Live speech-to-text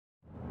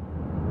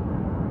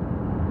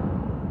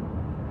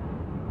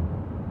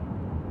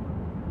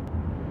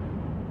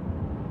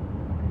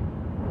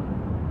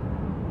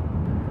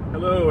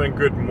Hello and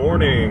good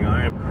morning.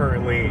 I am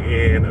currently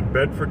in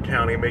Bedford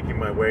County making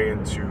my way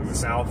into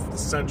south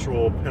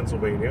central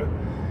Pennsylvania.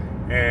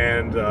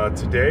 And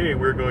today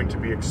we're going to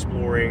be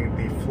exploring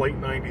the Flight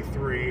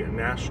 93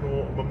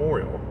 National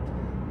Memorial.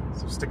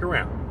 So stick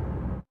around.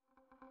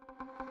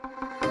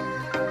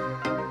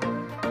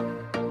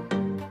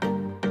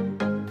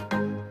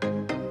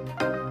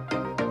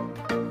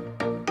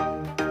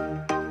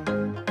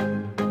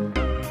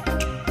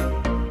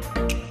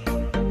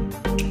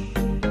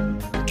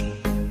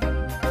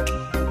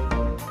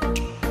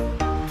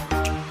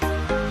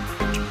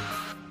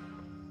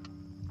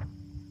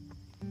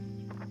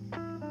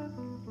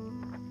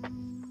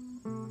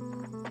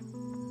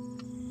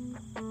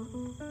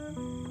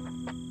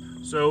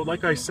 So,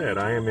 like I said,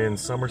 I am in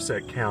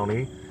Somerset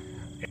County,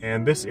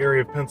 and this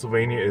area of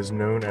Pennsylvania is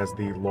known as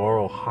the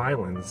Laurel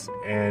Highlands,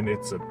 and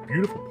it's a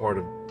beautiful part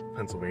of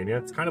Pennsylvania.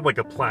 It's kind of like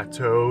a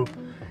plateau,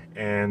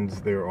 and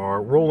there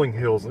are rolling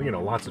hills, you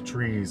know, lots of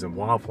trees and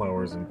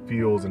wildflowers and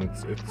fields, and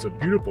it's a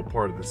beautiful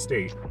part of the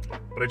state.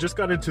 But I just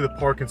got into the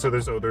park, and so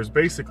there's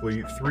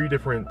basically three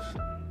different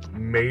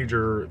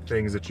major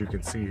things that you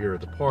can see here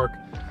at the park.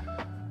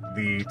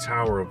 The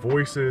Tower of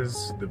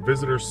Voices, the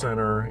Visitor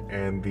Center,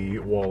 and the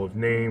Wall of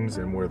Names,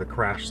 and where the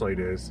crash site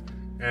is.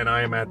 And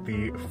I am at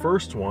the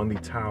first one, the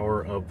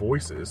Tower of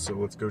Voices, so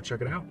let's go check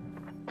it out.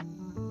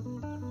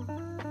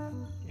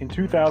 In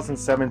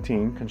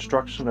 2017,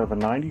 construction of a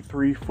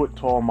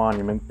 93-foot-tall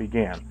monument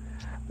began.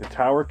 The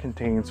tower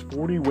contains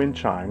 40 wind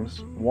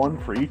chimes, one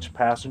for each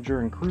passenger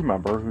and crew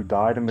member who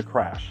died in the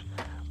crash,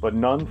 but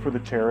none for the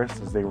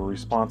terrorists as they were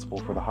responsible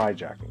for the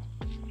hijacking.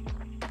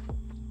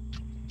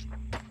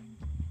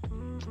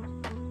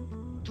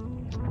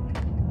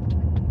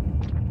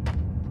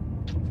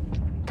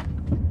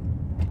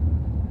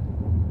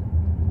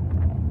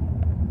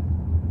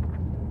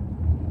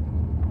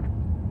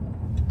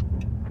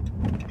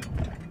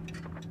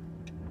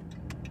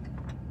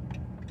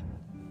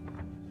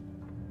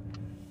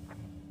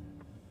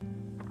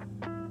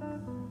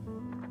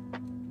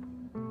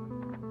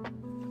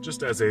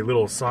 Just as a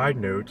little side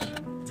note,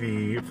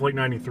 the Flight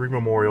 93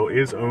 Memorial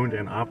is owned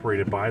and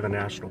operated by the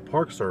National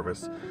Park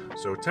Service,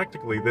 so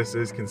technically this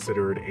is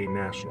considered a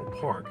national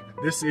park.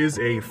 This is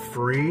a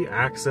free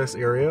access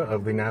area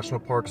of the National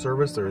Park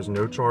Service. There is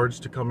no charge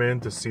to come in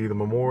to see the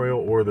memorial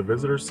or the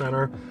visitor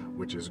center,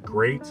 which is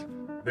great.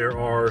 There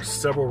are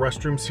several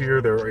restrooms here.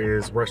 There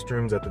is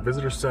restrooms at the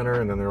visitor center,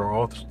 and then there are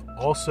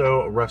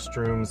also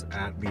restrooms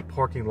at the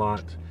parking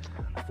lot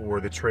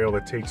for the trail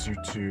that takes you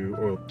to,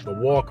 or the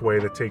walkway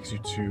that takes you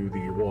to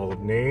the Wall of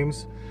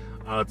Names.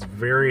 It's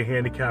very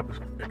handicap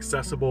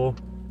accessible.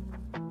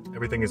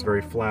 Everything is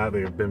very flat.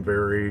 They have been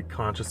very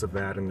conscious of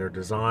that in their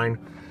design.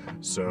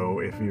 So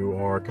if you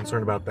are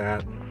concerned about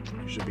that,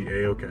 you should be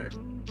a-okay.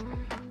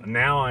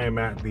 Now I am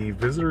at the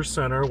Visitor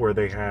Center, where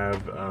they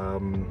have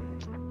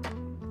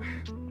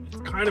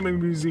it's kind of a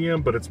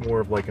museum, but it's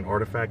more of like an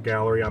artifact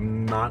gallery.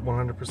 I'm not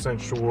 100%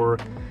 sure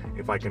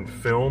if I can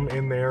film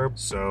in there,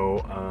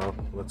 so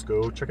let's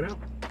go check it out.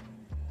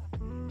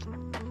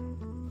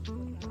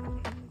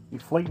 The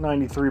Flight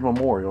 93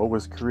 Memorial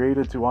was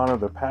created to honor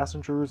the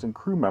passengers and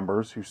crew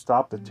members who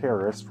stopped the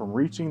terrorists from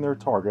reaching their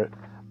target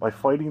by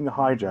fighting the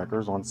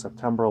hijackers on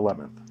September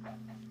 11th.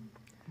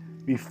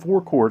 The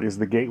forecourt is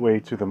the gateway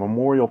to the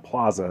Memorial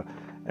Plaza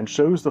and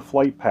shows the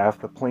flight path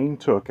the plane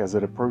took as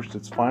it approached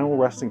its final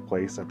resting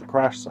place at the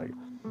crash site.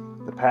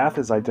 The path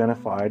is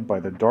identified by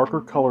the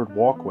darker colored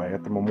walkway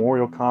at the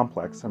memorial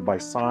complex and by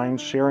signs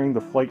sharing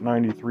the Flight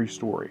 93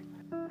 story.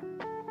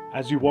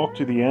 As you walk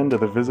to the end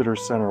of the Visitor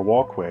Center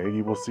walkway,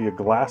 you will see a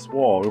glass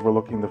wall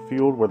overlooking the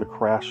field where the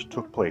crash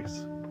took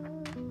place.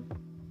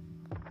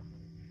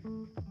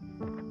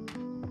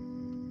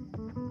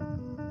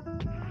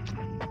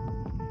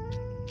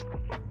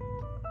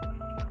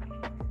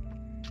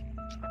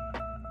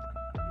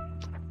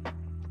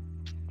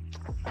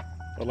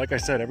 But like I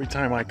said, every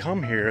time I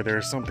come here,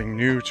 there's something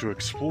new to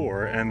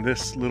explore, and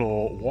this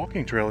little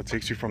walking trail that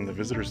takes you from the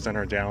Visitor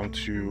Center down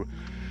to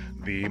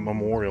the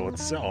memorial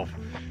itself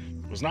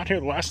was not here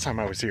the last time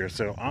I was here,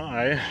 so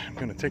I am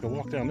going to take a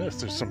walk down this.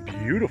 There's some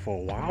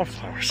beautiful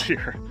wildflowers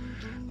here,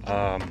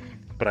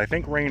 but I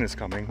think rain is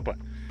coming, but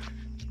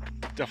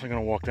definitely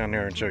going to walk down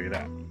there and show you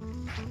that.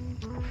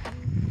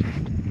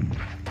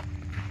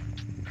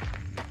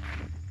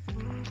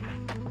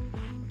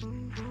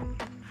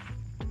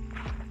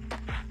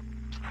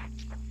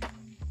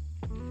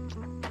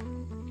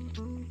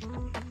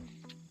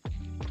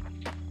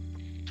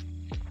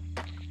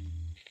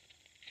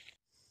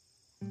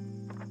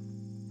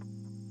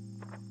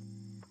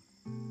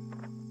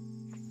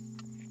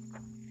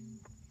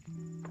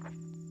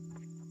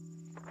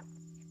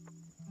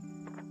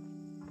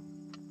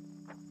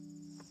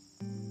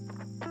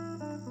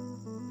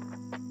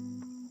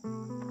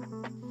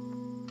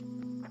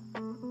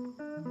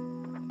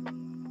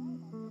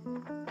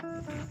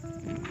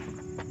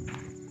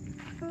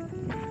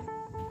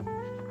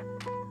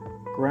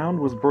 Ground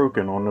was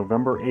broken on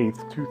November 8,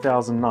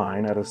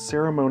 2009 at a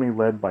ceremony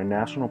led by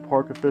National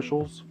Park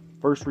officials,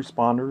 first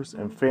responders,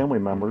 and family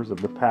members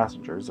of the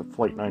passengers of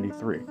Flight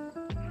 93.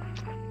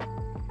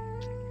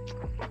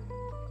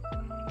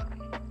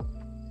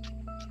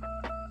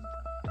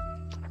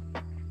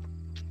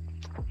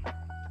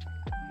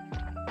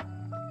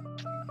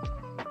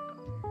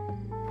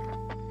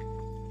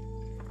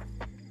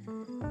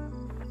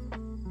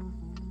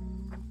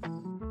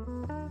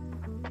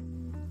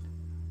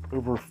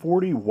 Over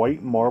 40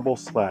 white marble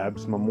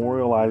slabs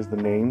memorialize the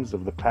names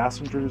of the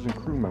passengers and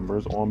crew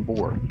members on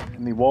board,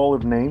 and the Wall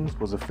of Names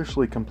was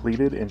officially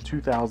completed in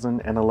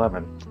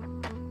 2011.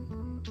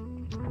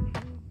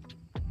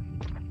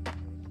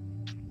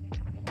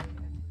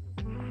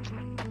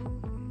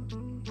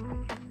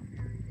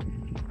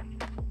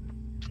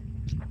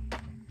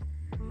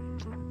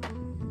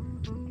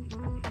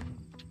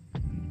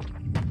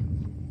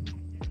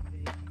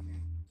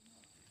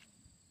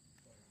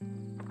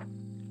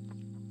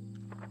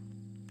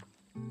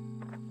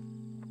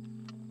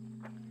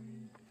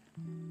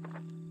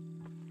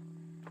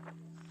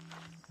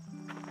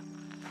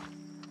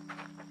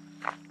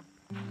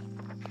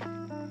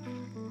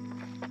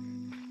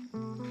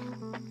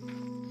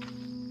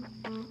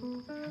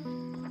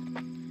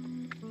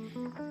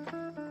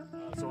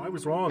 So I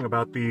was wrong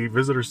about the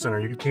visitor center.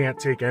 You can't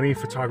take any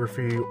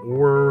photography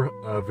or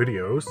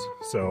videos,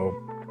 so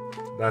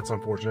that's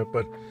unfortunate.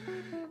 But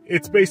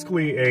it's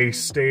basically a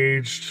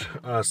staged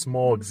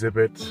small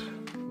exhibit,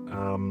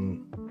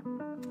 kind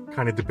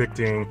of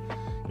depicting,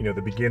 you know,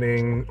 the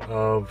beginning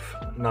of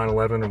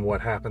 9/11 and what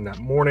happened that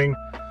morning.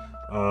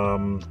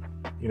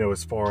 You know,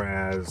 as far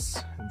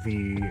as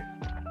the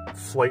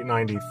Flight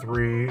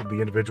 93, the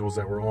individuals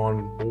that were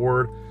on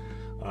board,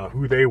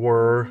 who they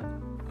were.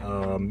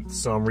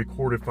 Some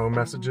recorded phone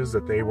messages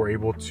that they were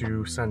able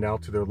to send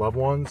out to their loved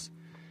ones,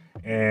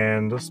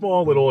 and a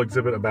small little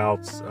exhibit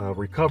about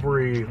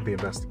recovery, the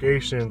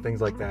investigation,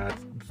 things like that,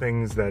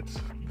 things that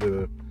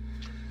the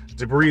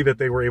debris that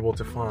they were able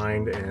to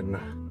find, and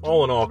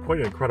all in all, quite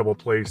an incredible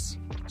place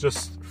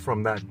just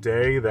from that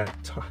day,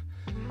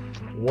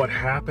 what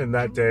happened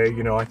that day.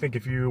 You know, I think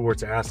if you were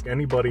to ask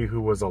anybody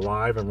who was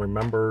alive and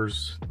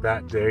remembers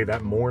that day,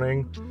 that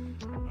morning,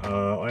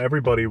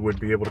 everybody would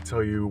be able to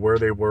tell you where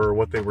they were,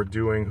 what they were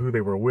doing, who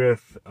they were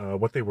with,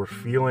 what they were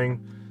feeling.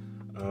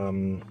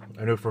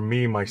 I know for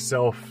me,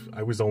 myself,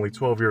 I was only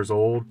 12 years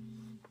old.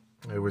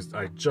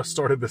 I just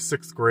started the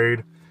 6th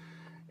grade,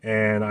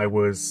 and I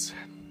was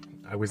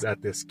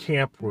at this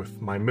camp with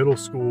my middle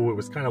school. It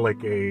was kind of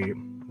like a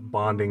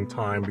bonding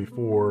time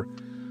before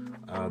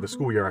the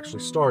school year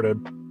actually started.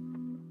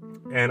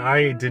 And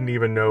I didn't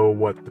even know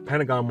what the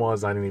Pentagon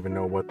was. I didn't even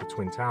know what the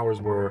Twin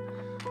Towers were.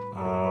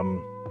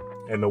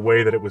 And the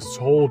way that it was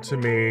told to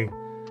me,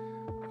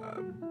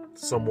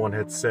 someone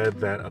had said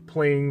that a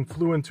plane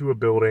flew into a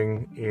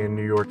building in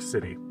New York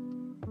City,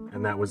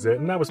 and that was it.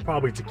 And that was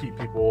probably to keep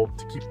the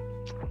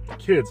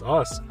kids,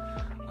 us,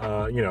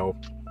 you know,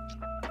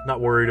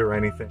 not worried or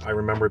anything. I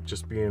remember it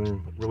just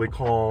being really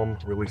calm,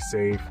 really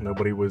safe.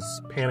 Nobody was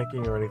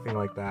panicking or anything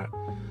like that.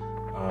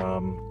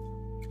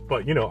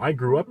 But, you know, I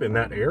grew up in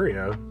that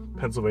area,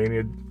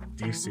 Pennsylvania,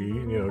 DC,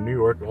 you know, New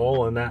York,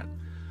 all in that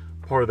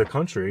part of the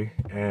country,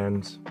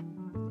 and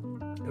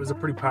it was a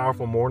pretty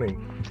powerful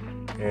morning,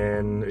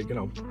 and you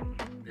know,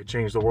 it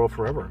changed the world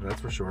forever,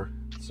 that's for sure.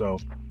 So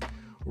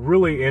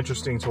really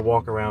interesting to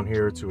walk around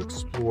here, to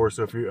explore.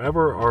 So if you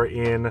ever are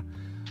in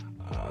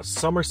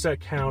Somerset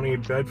County,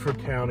 Bedford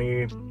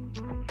County,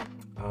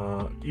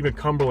 even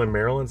Cumberland,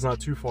 Maryland's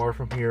not too far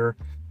from here.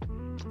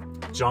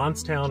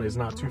 Johnstown is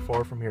not too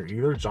far from here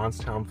either.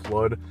 Johnstown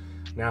Flood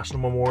National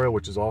Memorial,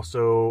 which is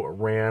also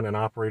ran and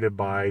operated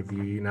by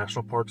the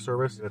National Park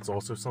Service. That's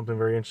also something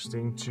very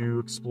interesting to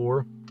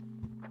explore.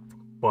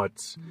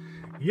 But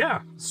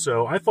yeah,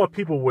 so I thought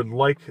people would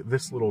like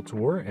this little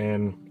tour,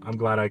 and I'm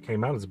glad I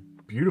came out. It's a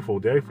beautiful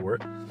day for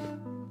it.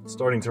 It's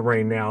starting to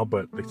rain now,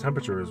 but the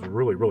temperature is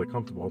really, really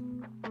comfortable.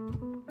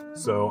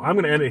 So I'm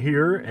going to end it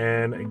here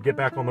and get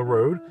back on the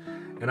road,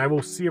 and I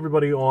will see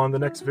everybody on the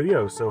next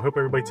video. So hope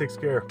everybody takes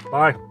care.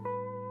 Bye.